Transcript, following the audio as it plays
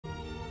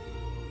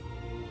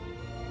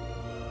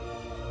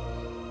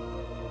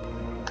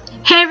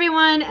Hey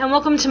everyone, and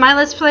welcome to my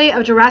Let's Play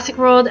of Jurassic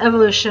World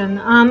Evolution.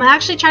 I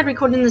actually tried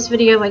recording this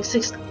video like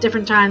 6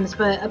 different times,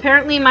 but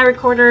apparently my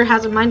recorder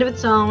has a mind of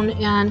its own,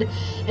 and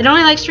it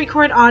only likes to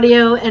record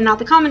audio and not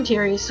the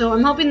commentary, so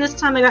I'm hoping this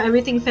time I got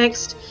everything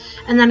fixed,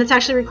 and that it's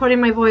actually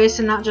recording my voice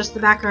and not just the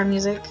background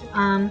music.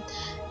 But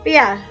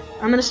yeah,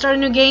 I'm going to start a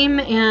new game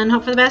and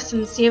hope for the best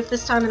and see if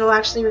this time it'll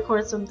actually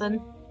record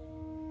something.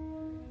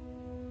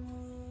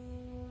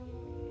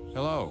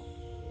 Hello,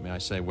 may I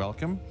say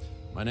welcome?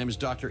 My name is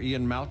Dr.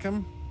 Ian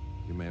Malcolm.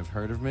 You may have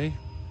heard of me.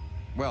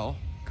 Well,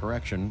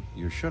 correction,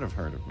 you should have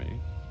heard of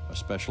me,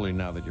 especially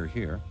now that you're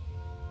here.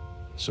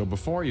 So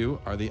before you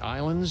are the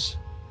islands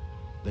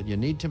that you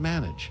need to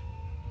manage,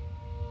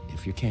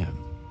 if you can.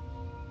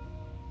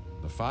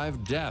 The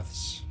 5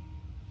 deaths.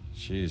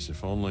 Jeez,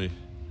 if only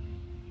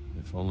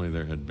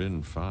there had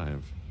been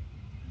 5.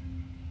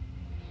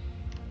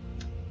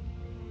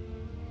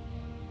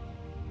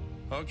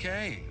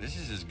 Okay, this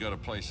is as good a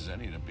place as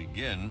any to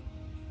begin.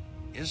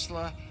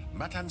 Isla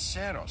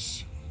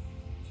Matanceros.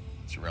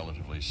 It's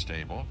relatively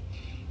stable.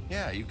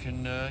 Yeah, you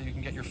can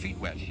get your feet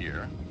wet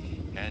here,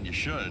 and you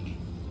should,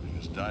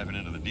 because diving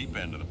into the deep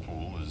end of the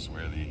pool is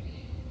where the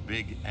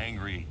big,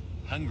 angry,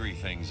 hungry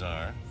things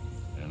are,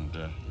 and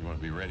you want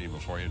to be ready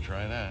before you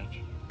try that.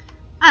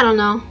 I don't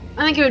know.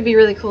 I think it would be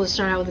really cool to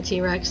start out with a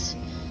T-Rex.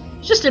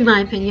 Just in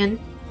my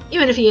opinion.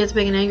 Even if he is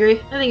big and angry,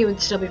 I think it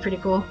would still be pretty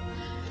cool.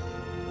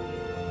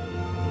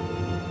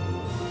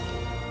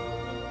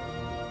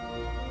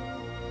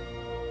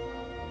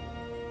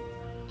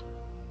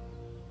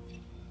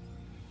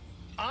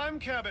 I'm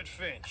Cabot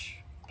Finch,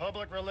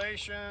 Public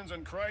Relations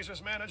and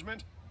Crisis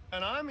Management,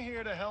 and I'm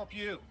here to help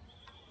you.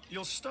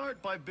 You'll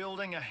start by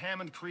building a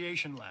Hammond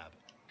Creation Lab.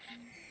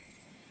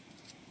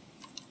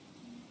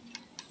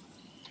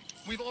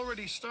 We've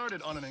already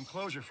started on an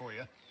enclosure for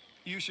you.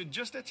 You should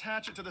just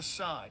attach it to the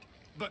side.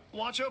 But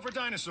watch out for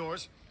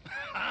dinosaurs.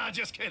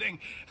 Just kidding.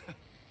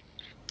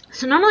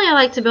 So normally I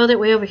like to build it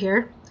way over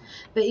here,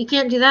 but you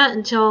can't do that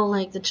until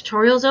like the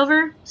tutorial's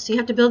over, so you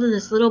have to build in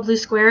this little blue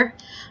square.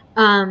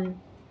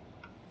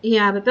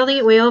 Yeah, but building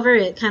it way over,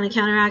 it kind of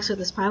counteracts with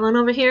this pylon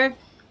over here,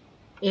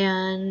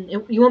 and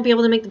you won't be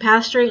able to make the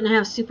path straight, and I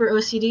have super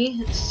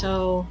OCD,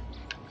 so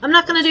I'm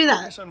not going to do that.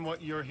 Focus on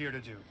what you're here to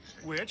do,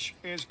 which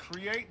is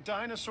create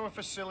dinosaur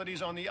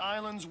facilities on the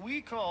islands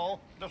we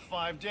call the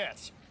 5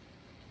 Deaths.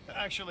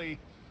 Actually,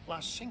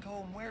 Las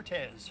Cinco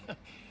Muertes,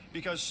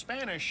 because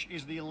Spanish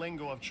is the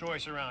lingo of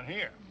choice around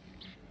here.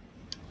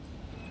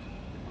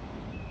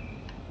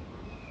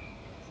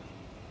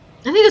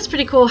 I think it's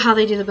pretty cool how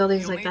they do the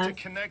buildings like that. To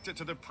connect it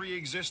to the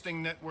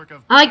pre-existing network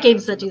of I like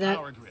games that do that.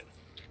 Power grid.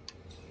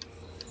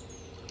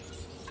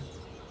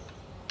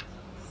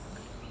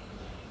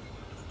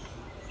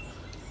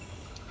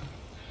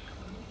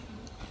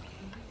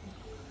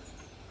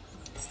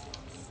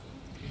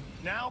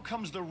 Now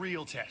comes the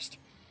real test,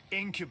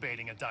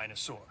 incubating a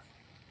dinosaur.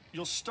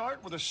 You'll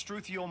start with a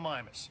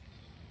Struthiomimus.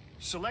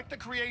 Select the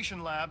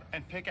creation lab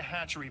and pick a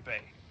hatchery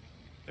bay.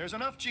 There's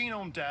enough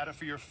genome data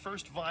for your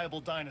first viable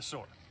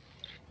dinosaur.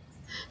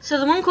 So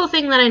the one cool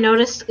thing that I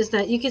noticed is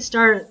that you can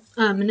start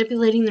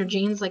manipulating their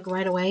genes like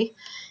right away,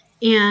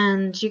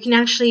 and you can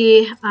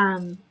actually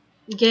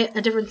get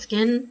a different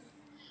skin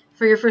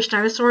for your first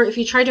dinosaur. If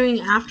you try doing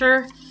it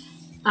after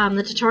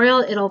the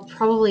tutorial, it'll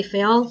probably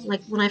fail.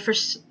 Like when I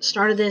first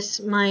started this,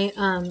 my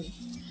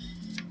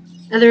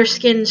other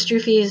skin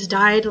Struffies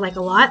died like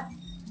a lot.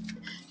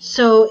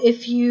 So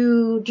if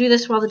you do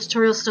this while the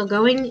tutorial is still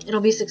going, it'll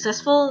be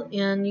successful,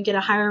 and you get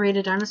a higher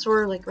rated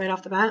dinosaur like right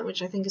off the bat,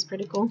 which I think is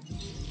pretty cool.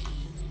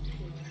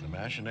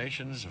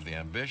 Machinations of the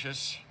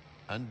ambitious,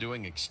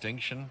 undoing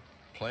extinction,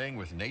 playing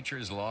with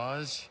nature's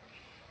laws.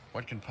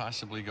 What can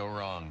possibly go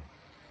wrong?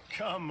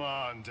 Come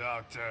on,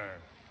 Doctor.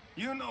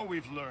 You know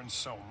we've learned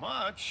so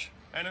much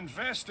and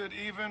invested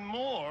even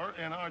more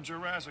in our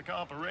Jurassic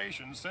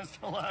operations since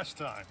the last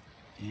time.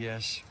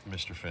 Yes,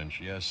 Mr. Finch,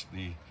 yes,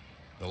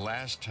 the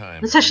last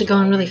time. It's actually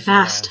going really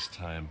fast. Last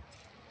time,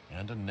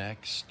 and the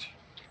next.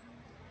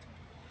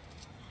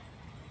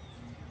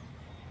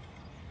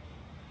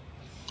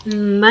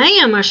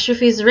 Bam, our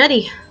Struffi's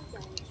ready.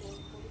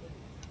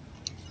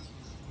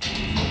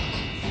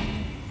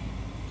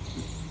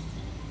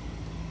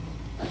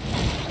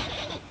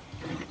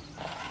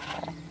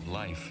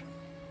 Life,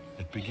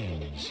 it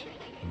begins.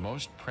 The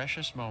most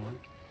precious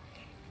moment,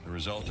 the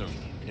result of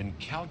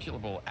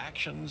incalculable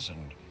actions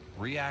and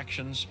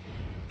reactions,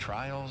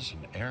 trials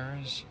and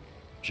errors,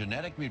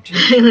 genetic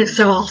mutations. They look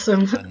so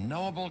awesome.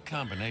 Unknowable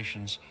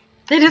combinations.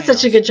 They did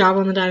such a good job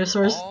on the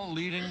dinosaurs. All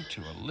leading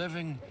to a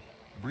living,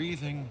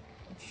 breathing,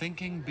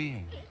 thinking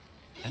being,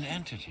 an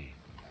entity,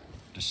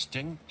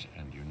 distinct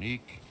and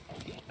unique,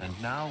 and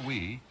now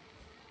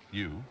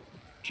you,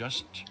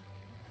 just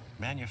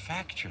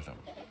manufacture them.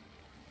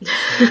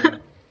 So,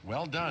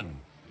 well done,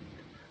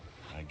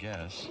 I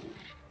guess.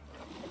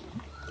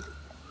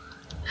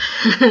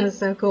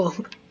 So cool.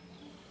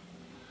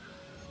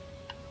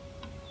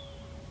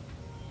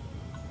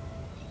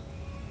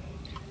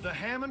 The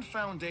Hammond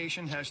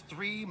Foundation has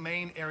 3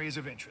 main areas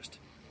of interest: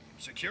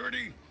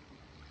 security,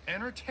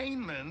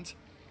 entertainment,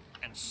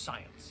 and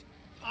science.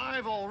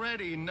 I've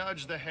already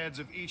nudged the heads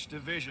of each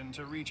division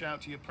to reach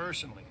out to you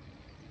personally.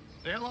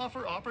 They'll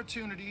offer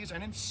opportunities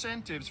and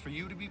incentives for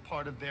you to be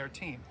part of their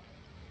team.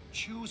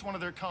 Choose one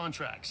of their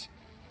contracts.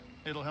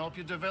 It'll help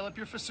you develop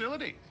your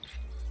facility.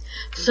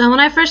 So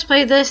when I first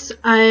played this,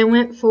 I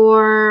went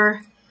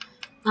for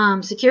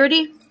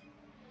security.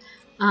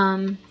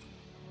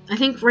 I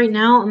think right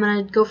now I'm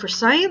going to go for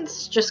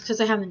science, just because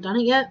I haven't done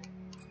it yet.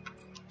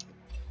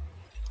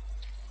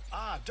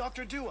 Ah,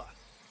 Dr. Dua.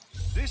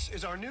 This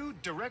is our new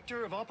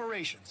Director of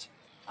Operations.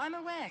 I'm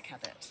aware,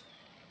 Cabot.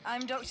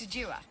 I'm Dr.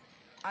 Dua.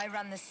 I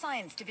run the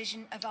science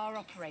division of our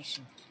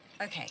operation.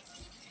 Okay,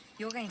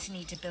 you're going to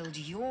need to build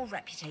your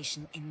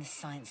reputation in the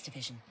science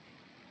division.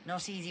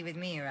 Not easy with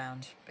me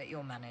around, but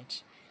you'll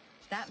manage.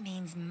 That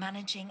means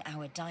managing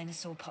our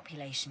dinosaur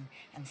population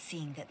and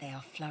seeing that they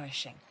are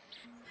flourishing.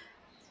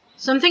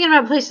 So I'm thinking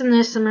about placing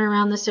this somewhere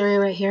around this area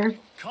right here.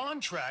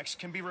 Contracts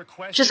can be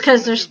requested Just 'cause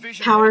from the there's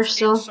division power heads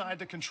still. inside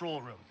the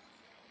control room.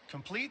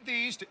 Complete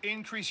these to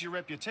increase your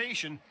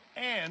reputation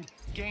and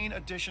gain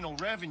additional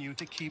revenue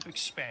to keep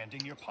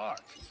expanding your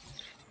park.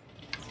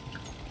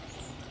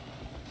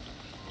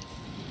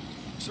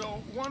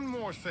 So, one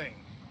more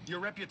thing. Your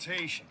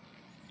reputation.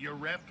 Your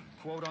rep,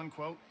 quote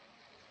unquote.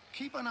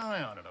 Keep an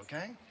eye on it,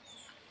 okay?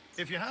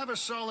 If you have a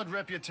solid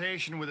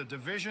reputation with a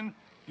division,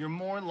 you're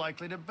more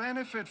likely to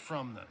benefit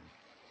from them.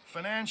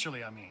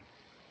 Financially, I mean.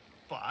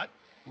 But,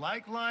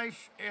 like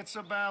life, it's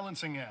a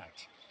balancing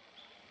act.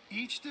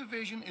 Each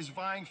division is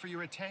vying for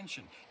your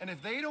attention, and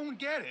if they don't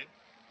get it,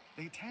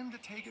 they tend to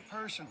take it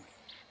personally.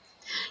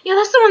 Yeah,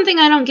 that's the one thing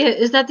I don't get,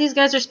 is that these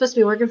guys are supposed to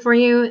be working for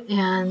you,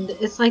 and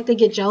it's like they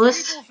get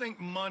jealous. People think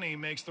money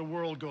makes the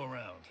world go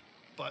round,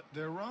 but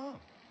they're wrong.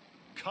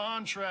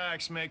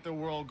 Contracts make the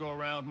world go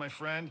round, my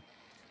friend.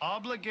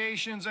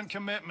 Obligations and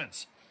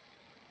commitments.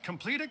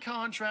 Complete a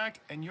contract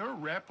and your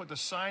rep with the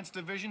science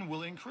division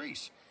will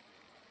increase.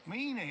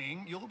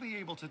 Meaning you'll be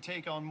able to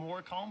take on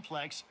more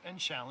complex and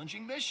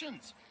challenging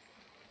missions.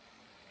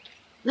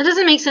 That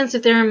doesn't make sense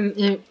if they're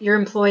your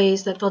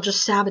employees, that they'll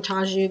just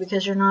sabotage you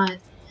because you're not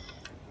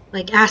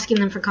like asking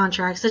them for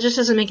contracts. That just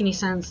doesn't make any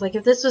sense. Like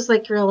if this was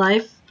like real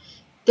life,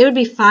 they would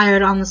be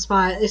fired on the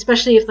spot.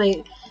 Especially if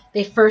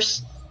the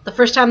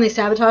first time they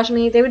sabotaged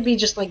me, they would be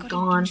just like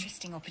gone. An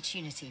interesting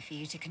opportunity for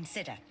you to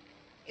consider.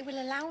 It will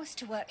allow us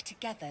to work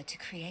together to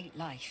create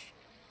life,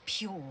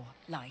 pure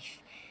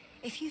life.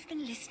 If you've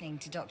been listening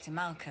to Dr.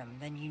 Malcolm,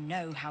 then you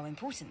know how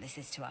important this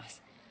is to us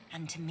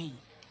and to me.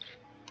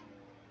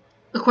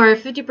 Acquire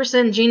 50%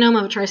 genome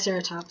of a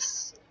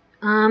Triceratops.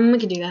 We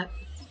can do that.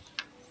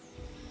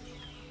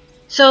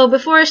 So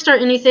before I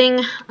start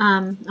anything,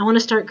 I want to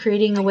start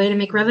creating a way to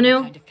make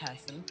revenue. Kind of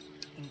person,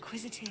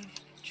 inquisitive,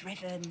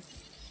 driven,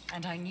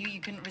 and I knew you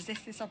couldn't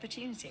resist this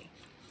opportunity.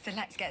 So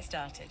let's get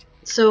started.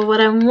 So what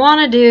I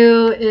want to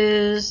do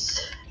is,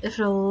 if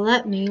it'll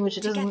let me, which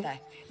it doesn't. Together,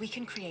 we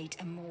can create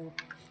a more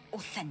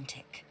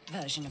authentic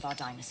version of our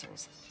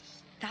dinosaurs.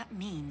 That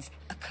means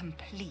a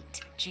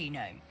complete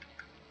genome.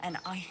 And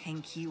I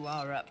think you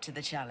are up to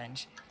the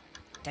challenge.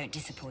 Don't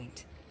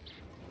disappoint.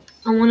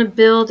 I want to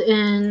build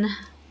in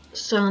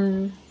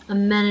some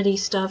amenity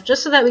stuff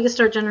just so that we can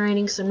start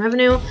generating some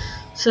revenue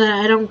so that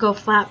I don't go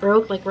flat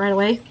broke like right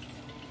away.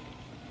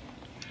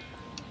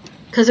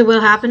 Because it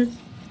will happen.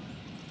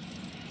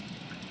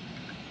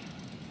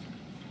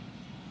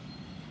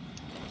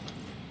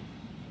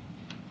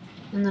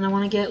 And then I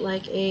want to get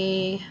like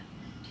a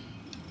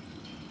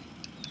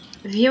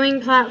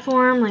viewing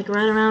platform like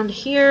right around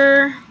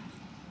here.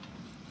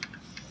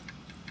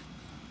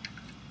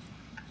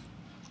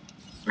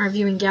 Our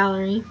viewing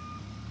gallery.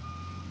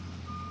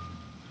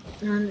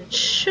 And it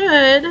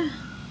should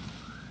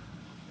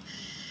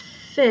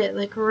fit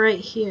like right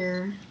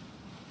here.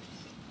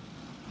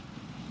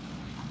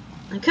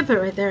 I could put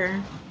it right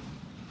there.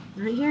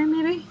 Right here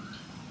maybe?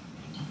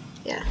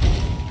 Yeah.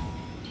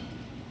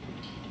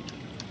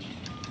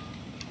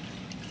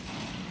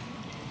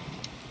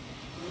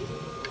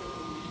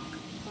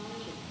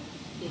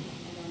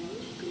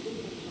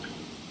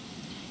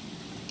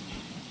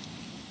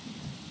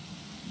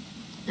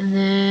 And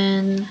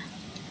then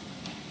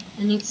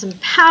I need some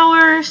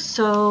power,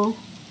 so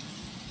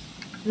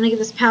I'm gonna get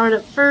this powered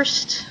up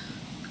first.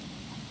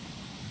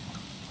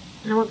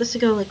 And I want this to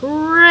go like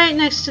right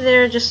next to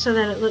there just so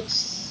that it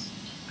looks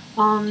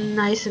all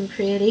nice and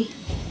pretty.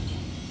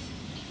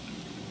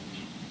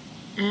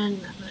 And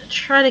I'm gonna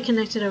try to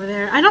connect it over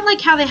there. I don't like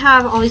how they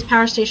have all these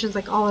power stations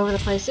like all over the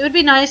place. It would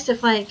be nice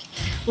if like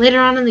later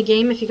on in the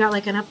game, if you got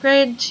like an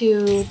upgrade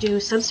to do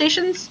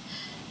substations,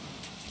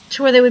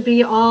 to where they would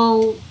be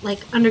all like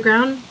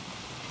underground,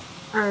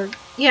 or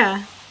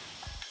yeah,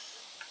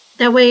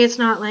 that way it's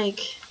not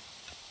like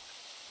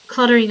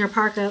cluttering your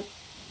park up,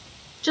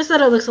 just that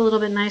it looks a little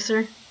bit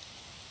nicer.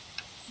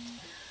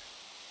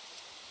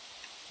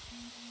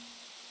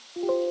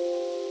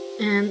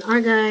 And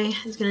our guy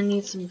is gonna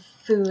need some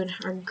food.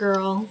 Our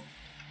girl,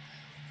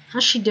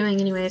 how's she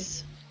doing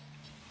anyways?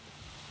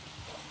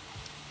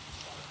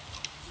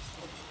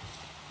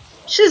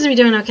 She seems to be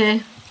doing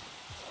okay.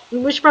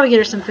 We should probably get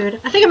her some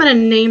food. I think I'm gonna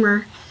name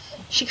her.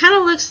 She kind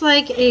of looks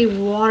like a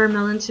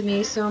watermelon to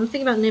me, so I'm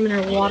thinking about naming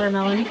her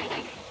Watermelon.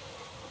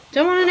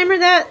 Don't want to name her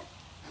that?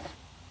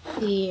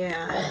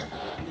 Yeah.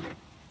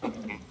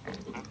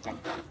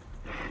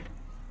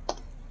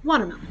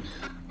 Watermelon.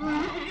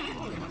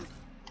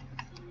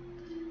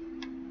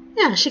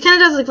 Yeah, she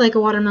kind of does look like a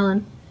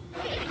watermelon.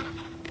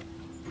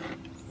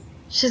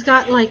 She's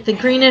got like the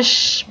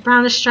greenish,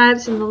 brownish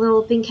stripes and the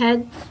little pink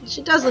head.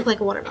 She does look like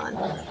a watermelon.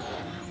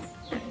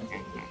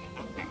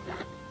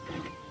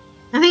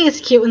 I think it's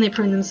cute when they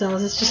prune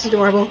themselves. It's just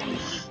adorable.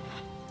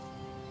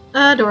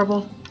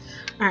 Adorable.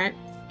 Alright.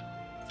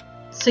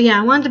 So yeah,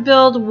 I wanted to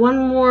build one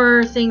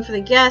more thing for the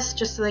guests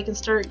just so they can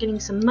start getting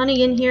some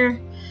money in here.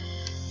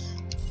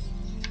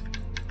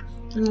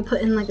 And we'll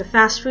put in like a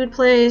fast food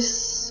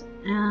place.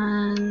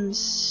 And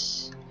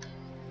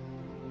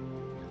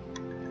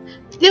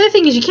the other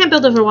thing is you can't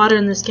build over water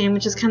in this game,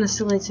 which is kind of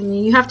silly to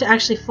me. You have to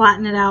actually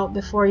flatten it out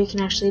before you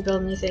can actually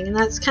build anything, and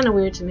that's kind of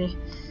weird to me.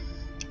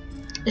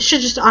 It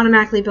should just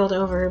automatically build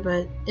over,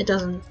 but it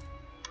doesn't.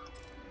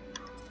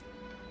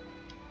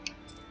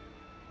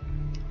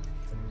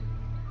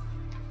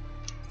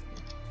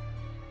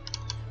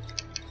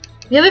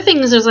 The other thing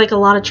is there's like a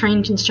lot of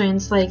terrain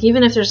constraints. Like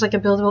even if there's like a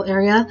buildable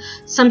area,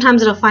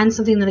 sometimes it'll find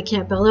something that it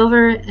can't build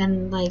over,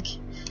 and like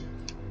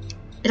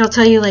it'll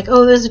tell you like,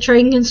 oh, there's a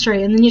terrain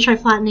constraint, and then you try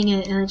flattening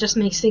it, and it just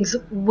makes things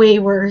way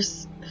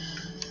worse.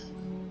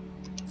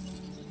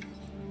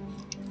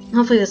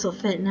 Hopefully this will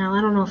fit now.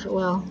 I don't know if it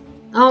will.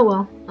 Oh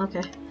well,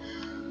 okay.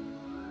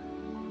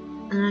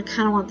 And I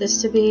kind of want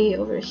this to be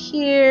over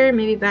here,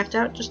 maybe backed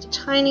out just a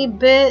tiny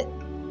bit.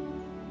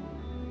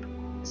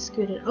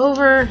 Scoot it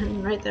over,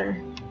 and right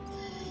there.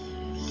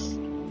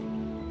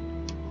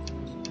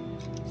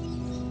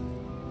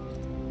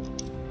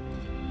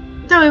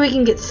 That way we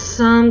can get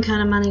some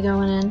kind of money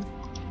going in.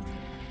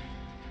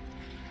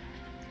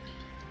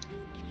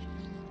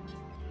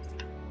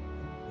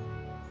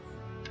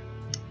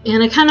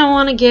 And I kind of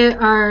want to get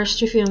our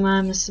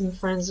Struffiomime some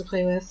friends to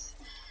play with.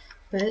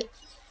 But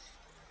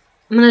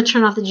I'm going to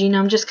turn off the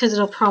genome just because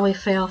it'll probably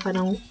fail if I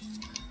don't.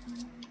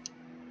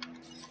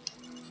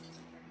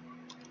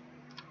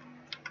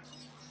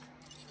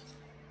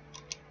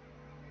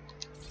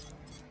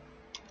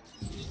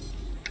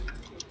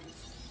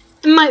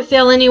 It might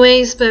fail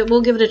anyways, but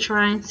we'll give it a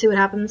try and see what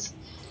happens.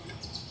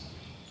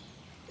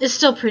 It's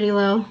still pretty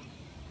low.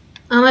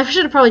 I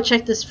should have probably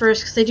checked this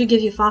first because they do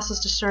give you fossils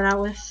to start out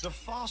with. The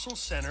Fossil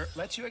Center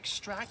lets you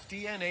extract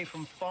DNA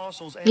from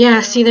fossils. And yeah,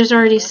 see, there's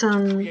already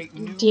some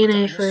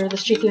DNA for the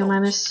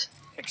Struffiomime.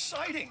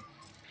 Exciting.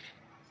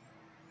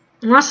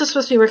 And we're also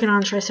supposed to be working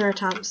on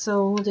Triceratops,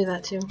 so we'll do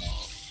that too.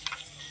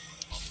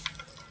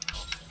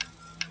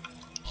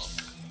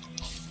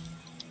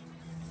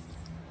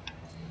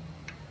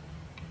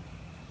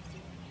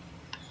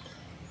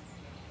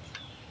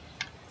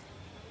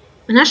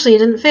 And actually, it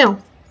didn't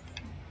fail.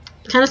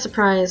 Kind of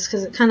surprised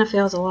because it kind of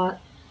fails a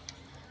lot,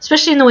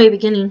 especially in the way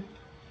beginning.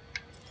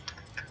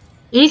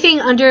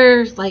 Anything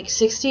under like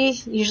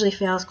 60 usually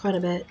fails quite a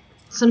bit,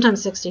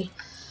 sometimes 60.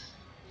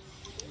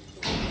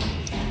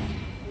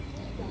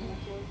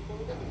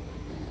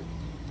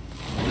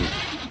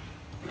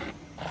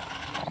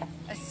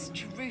 A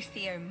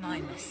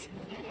Struthiomime.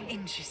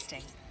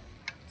 Interesting.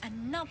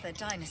 Another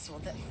dinosaur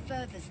that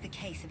furthers the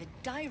case of a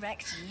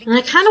direct link. And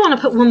I kind of want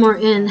to put one more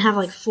in, have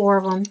like 4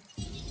 of them.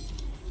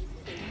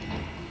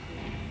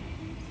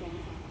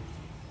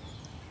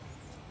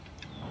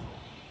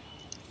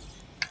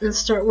 And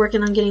start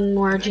working on getting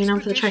more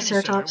genome for the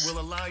Triceratops.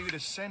 Will allow you to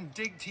send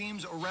dig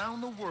teams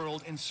around the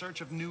world in search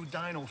of new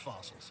dino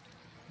fossils.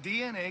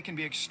 DNA can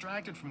be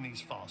extracted from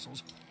these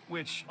fossils,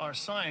 which our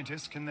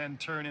scientists can then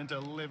turn into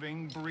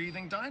living,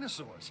 breathing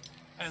dinosaurs.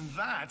 And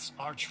that's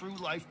our true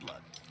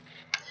lifeblood.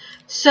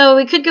 So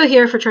we could go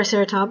here for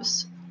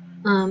Triceratops.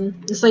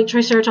 It's like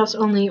Triceratops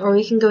only, or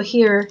we can go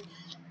here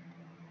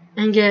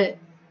and get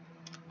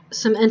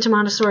some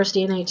Entomatosaurus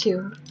DNA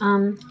too.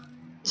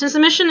 Since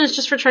the mission is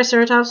just for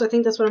Triceratops, I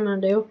think that's what I'm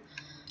going to do.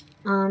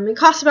 It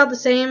costs about the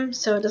same,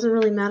 so it doesn't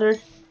really matter.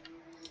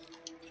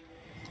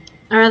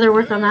 I'd rather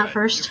work on that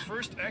first. Your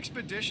first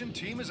expedition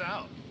team is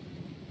out.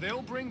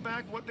 They'll bring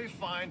back what they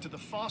find to the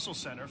Fossil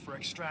Center for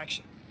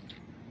extraction.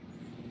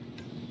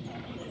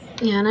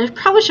 Yeah, and I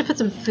probably should put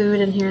some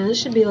food in here.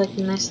 This should be like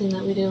the next thing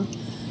that we do.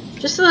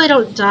 Just so they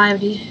don't die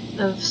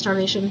of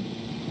starvation.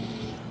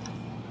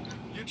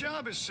 Your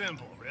job is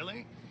simple,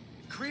 really.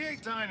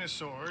 Create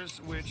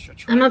dinosaurs which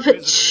attract I'm gonna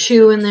put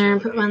 2 in there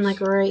and put one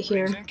like right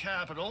here. In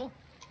capital,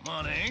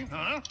 money,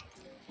 huh?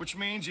 Which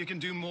means you can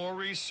do more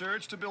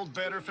research to build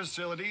better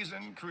facilities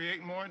and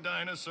create more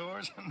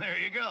dinosaurs. And there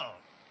you go.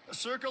 A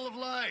circle of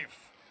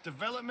life.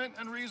 Development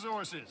and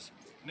resources.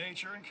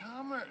 Nature and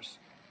commerce.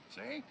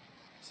 See?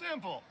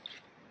 Simple.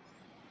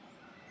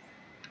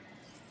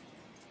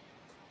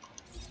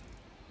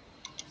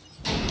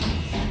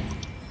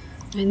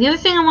 And the other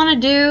thing I want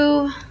to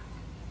do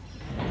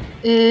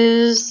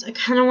is I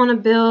kind of want to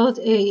build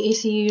a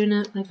ACU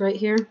unit like right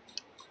here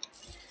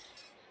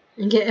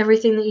and get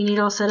everything that you need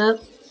all set up.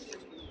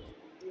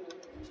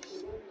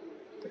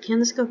 can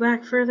this go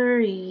back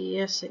further?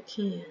 Yes, it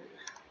can.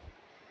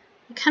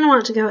 I kind of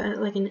want it to go at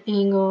like an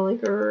angle,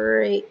 like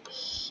right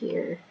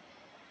here.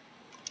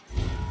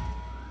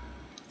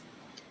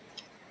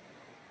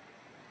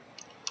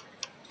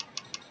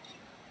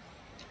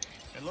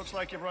 It looks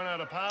like you've run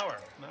out of power.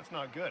 That's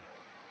not good.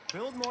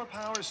 Build more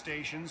power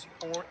stations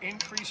or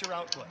increase your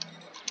output.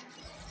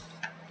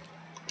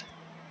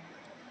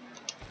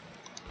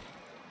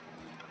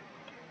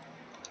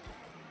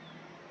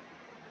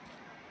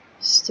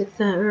 Stick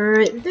that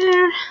right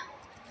there.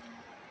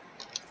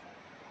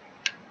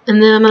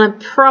 And then I'm gonna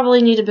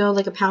probably need to build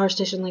like a power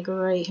station like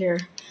right here.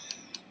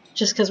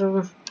 Just because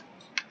we're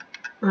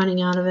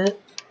running out of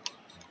it.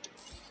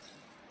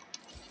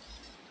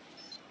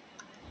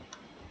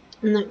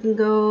 And that can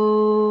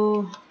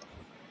go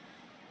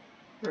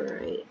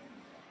right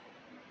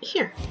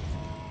here.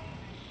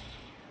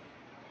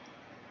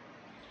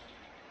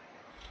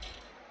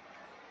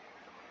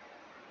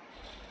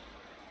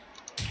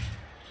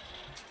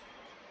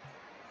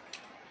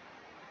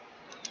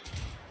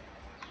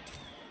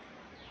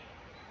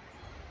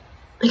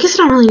 I guess I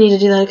don't really need to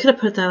do that. I could have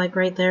put that like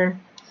right there.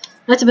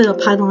 That's a bit of a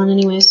pylon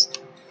anyways.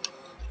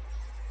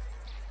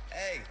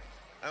 Hey,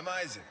 I'm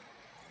Isaac.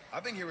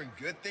 I've been hearing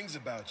good things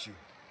about you.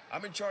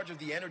 I'm in charge of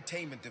the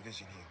entertainment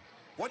division here.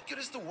 What good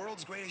is the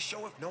world's greatest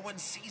show if no one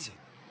sees it?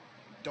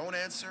 Don't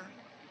answer.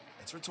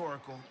 It's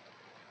rhetorical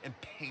and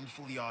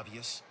painfully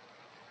obvious.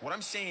 What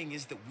I'm saying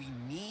is that we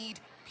need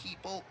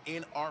people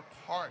in our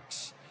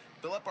parks.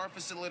 Fill up our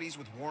facilities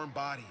with warm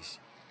bodies.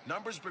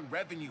 Numbers bring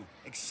revenue,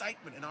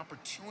 excitement, and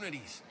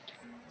opportunities.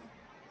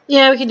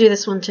 Yeah, we can do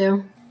this one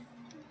too.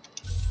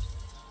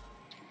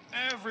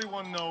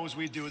 Everyone knows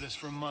we do this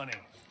for money.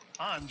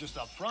 I'm just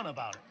upfront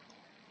about it.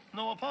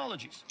 No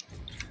apologies.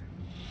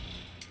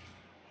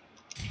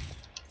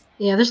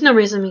 Yeah, there's no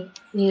reason we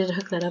needed to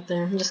hook that up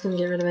there. I'm just gonna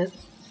get rid of it.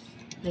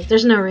 Like,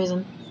 there's no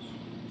reason.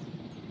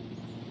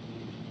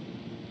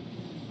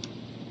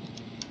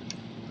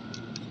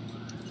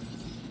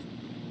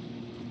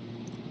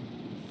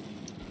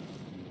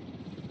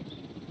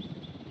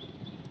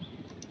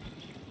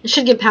 It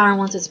should get power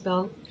once it's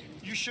built.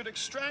 You should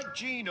extract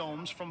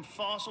genomes from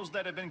fossils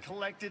that have been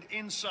collected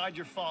inside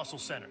your fossil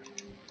center.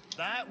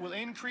 That will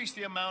increase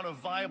the amount of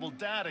viable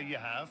data you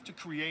have to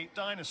create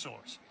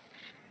dinosaurs.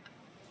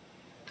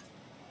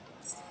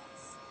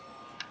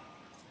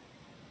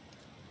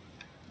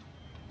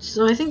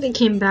 So I think they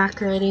came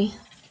back already.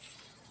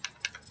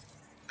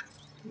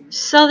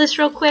 Sell this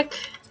real quick.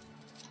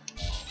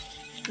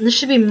 And this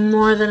should be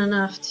more than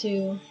enough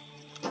to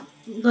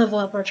level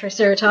up our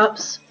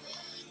Triceratops.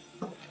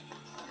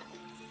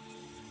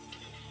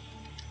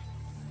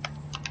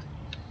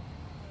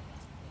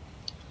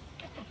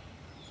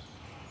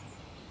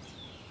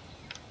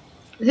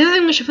 The other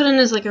thing we should put in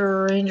is like a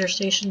ranger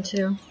station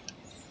too.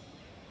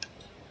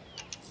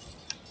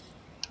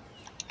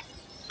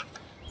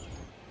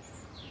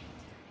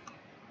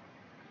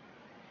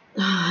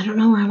 I don't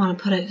know where I want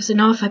to put it because I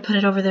know if I put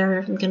it over there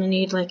I'm gonna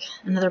need like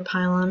another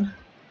pylon.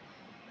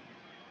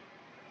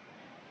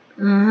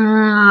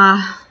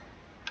 I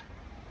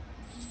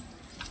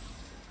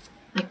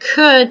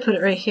could put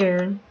it right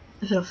here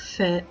if it'll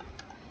fit.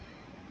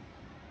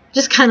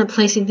 Just kind of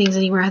placing things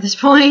anywhere at this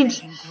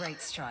point. Making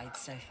great strides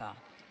so far.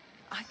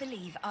 I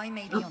believe I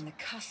may be on the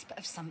cusp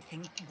of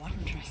something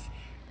wondrous,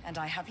 and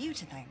I have you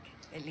to thank,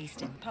 at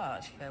least in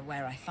part, for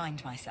where I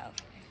find myself.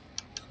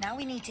 Now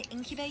we need to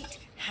incubate,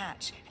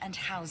 hatch, and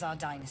house our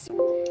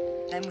dinosaur.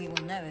 Then we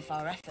will know if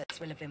our efforts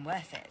will have been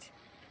worth it.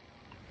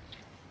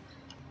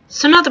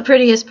 So not the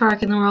prettiest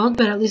park in the world,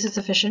 but at least it's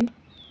efficient.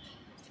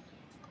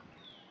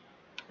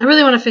 I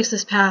really want to fix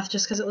this path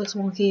just because it looks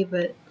wonky,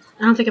 but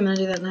I don't think I'm going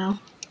to do that now.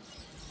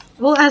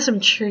 We'll add some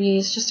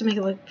trees just to make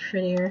it look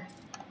prettier.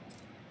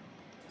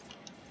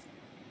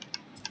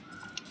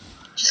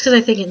 Just because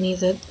I think it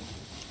needs it.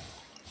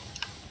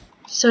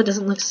 So it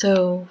doesn't look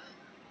so...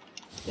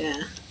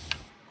 yeah.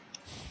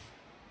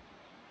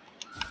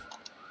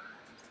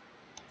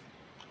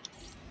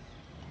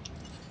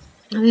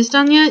 Are these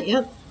done yet?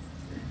 Yep.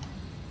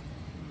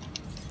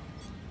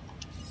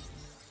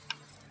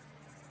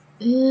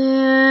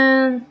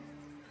 And...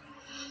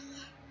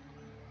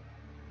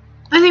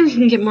 I think we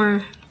can get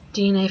more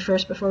DNA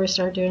first before we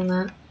start doing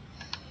that.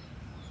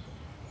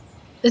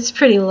 It's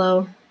pretty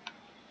low.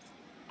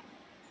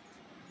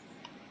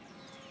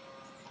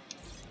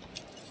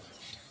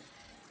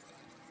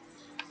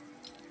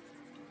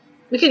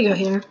 We could go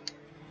here.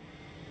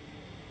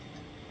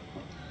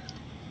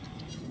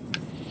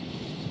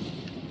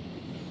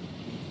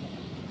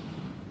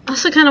 I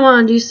also kind of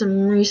want to do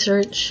some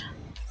research.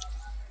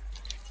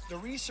 The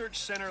research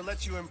center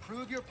lets you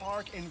improve your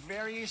park in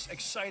various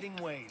exciting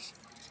ways.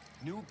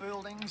 New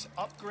buildings,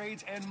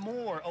 upgrades, and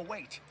more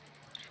await.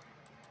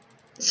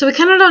 So we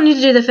kind of don't need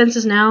to do the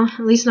fences now,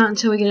 at least not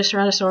until we get a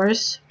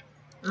Stratosaurus.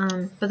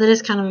 But that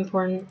is kind of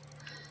important.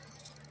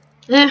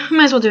 Yeah, we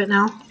might as well do it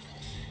now.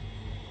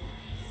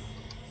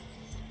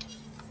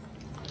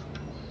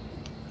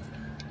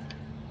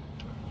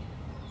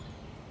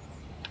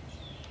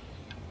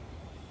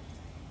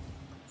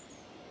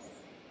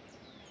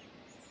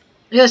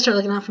 I gotta start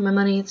looking out for my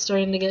money. It's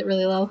starting to get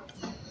really low.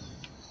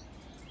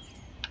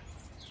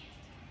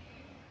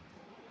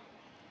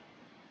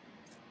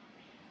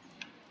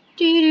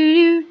 Do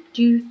do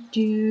do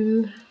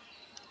do do.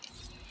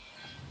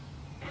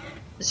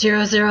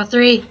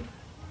 003.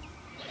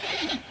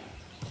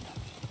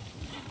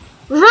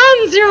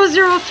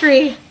 Run,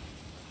 003.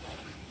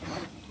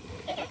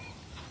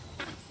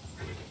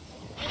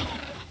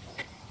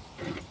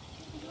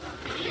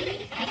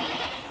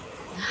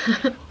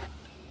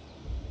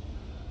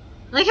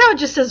 I like how it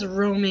just says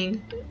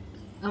roaming.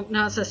 Oh,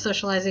 no, it says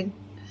socializing.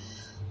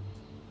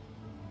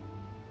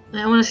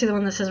 I want to see the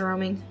one that says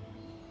roaming.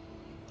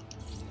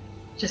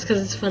 Just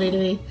because it's funny to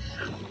me.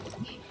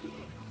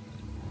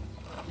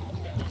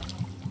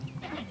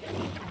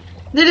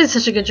 They did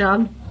such a good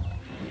job.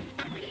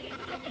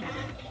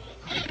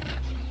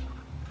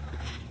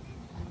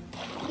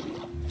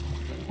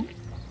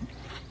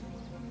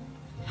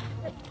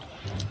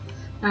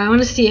 I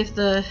want to see if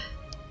the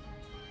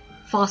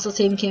fossil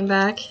team came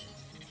back.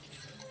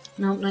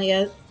 Nope, not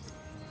yet.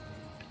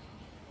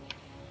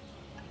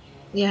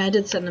 Yeah, I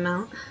did send them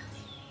out.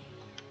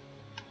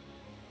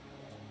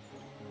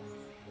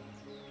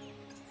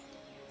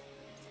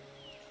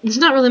 There's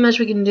not really much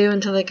we can do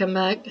until they come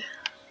back.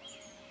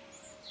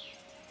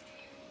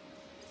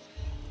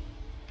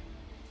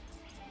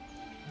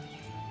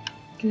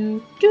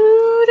 Do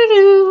do do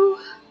do.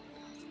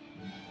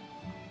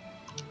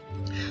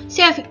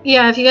 So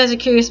yeah, if you guys are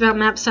curious about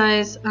map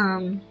size,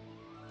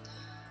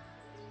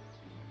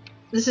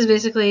 this is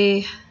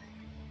basically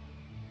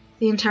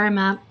the entire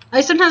map.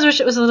 I sometimes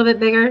wish it was a little bit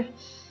bigger.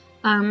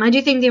 I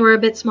do think they were a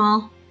bit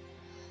small,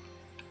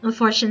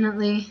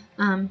 unfortunately.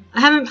 I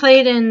haven't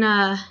played in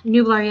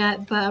Nublar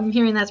yet, but I'm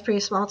hearing that's pretty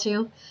small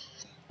too.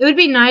 It would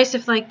be nice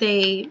if like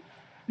they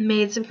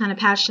made some kind of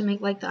patch to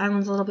make like the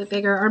islands a little bit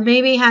bigger, or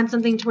maybe had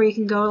something to where you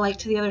can go like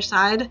to the other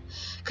side,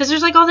 because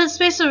there's like all that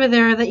space over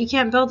there that you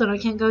can't build on or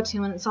can't go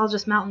to, and it's all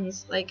just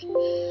mountains. Like,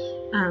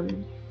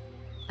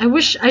 I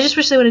just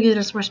wish they would have given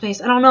us more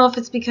space. I don't know if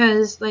it's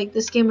because like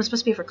this game was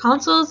supposed to be for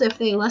consoles, if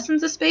they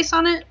lessened the space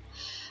on it,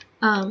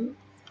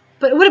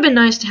 but it would have been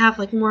nice to have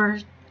like more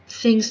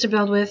things to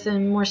build with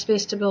and more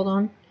space to build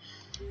on.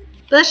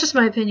 But that's just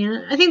my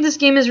opinion. I think this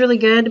game is really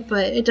good,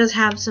 but it does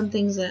have some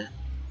things that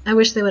I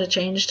wish they would have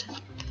changed.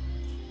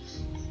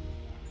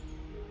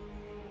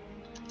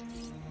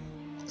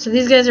 So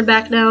these guys are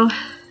back now.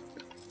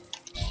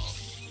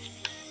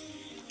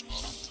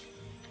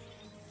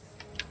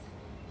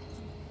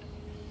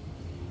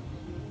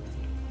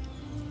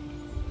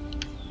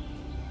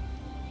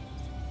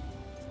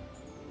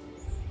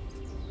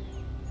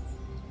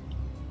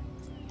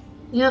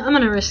 Yeah, I'm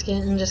gonna risk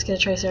it and just get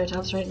a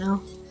Triceratops right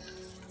now.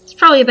 It's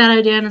probably a bad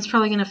idea and it's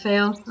probably gonna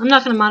fail. I'm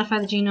not gonna modify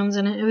the genomes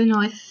in it, even though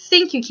I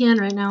think you can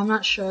right now. I'm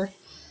not sure.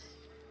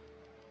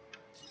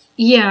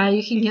 Yeah,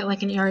 you can get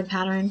like an arid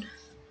pattern.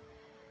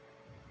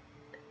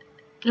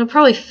 It'll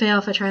probably fail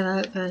if I try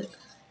that, but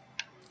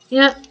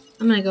yeah,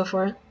 I'm gonna go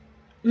for it.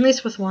 At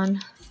least with one,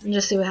 and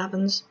just see what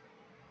happens.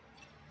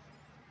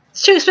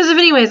 It's too expensive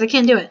anyways, I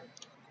can't do it.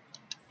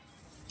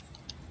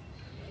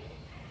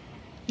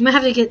 I might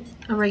have to get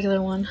a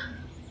regular one.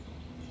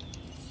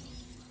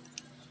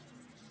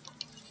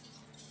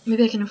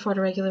 Maybe I can afford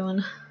a regular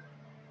one.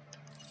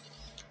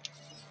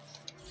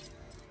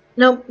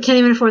 Nope, can't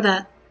even afford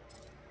that.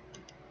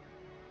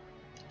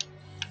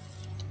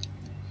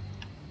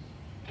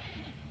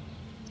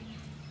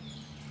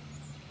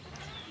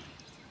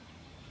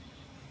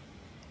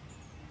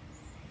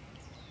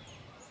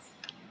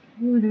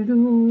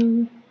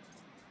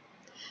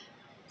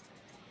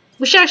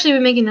 We should actually be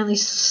making at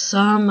least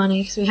some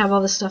money because we have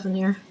all this stuff in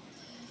here.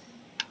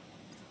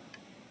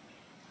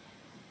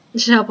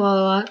 It should help a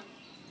lot.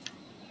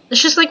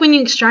 It's just like when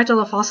you extract all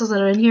the fossils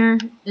that are in here,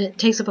 it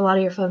takes up a lot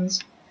of your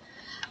funds.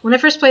 When I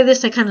first played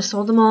this, I kind of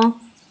sold them all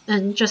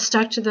and just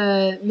stuck to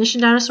the mission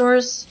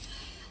dinosaurs,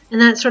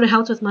 and that sort of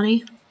helped with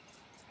money.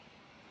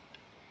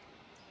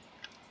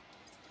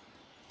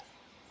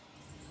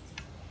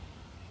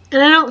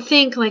 And I don't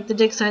think like the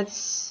dig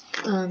sites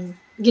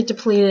get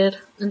depleted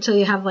until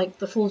you have like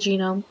the full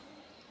genome.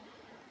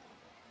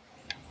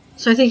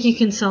 So I think you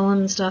can sell them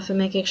and stuff and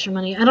make extra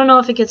money. I don't know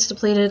if it gets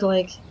depleted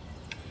like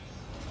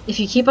if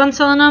you keep on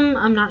selling them.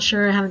 I'm not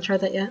sure. I haven't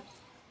tried that yet.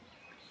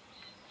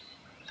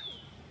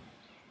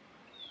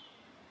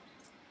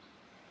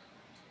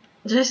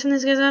 Did I send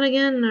these guys out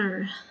again,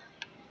 or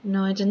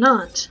no? I did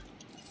not.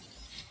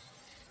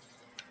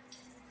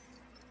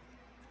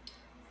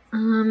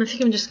 I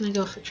think I'm just gonna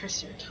go for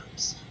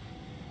Triceratops.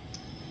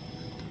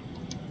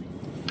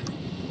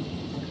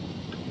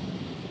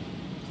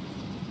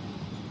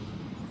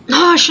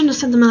 Oh, I shouldn't have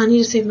sent them out. I need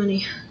to save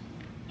money.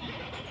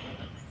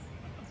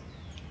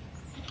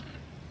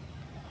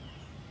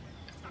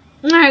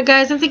 Alright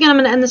guys, I'm thinking I'm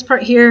going to end this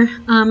part here.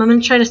 I'm going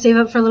to try to save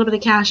up for a little bit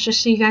of cash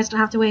just so you guys don't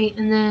have to wait,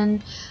 and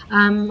then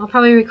I'll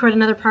probably record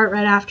another part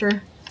right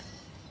after.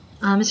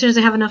 As soon as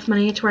I have enough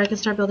money to where I can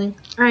start building.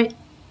 Alright.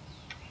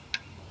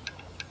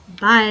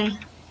 Bye.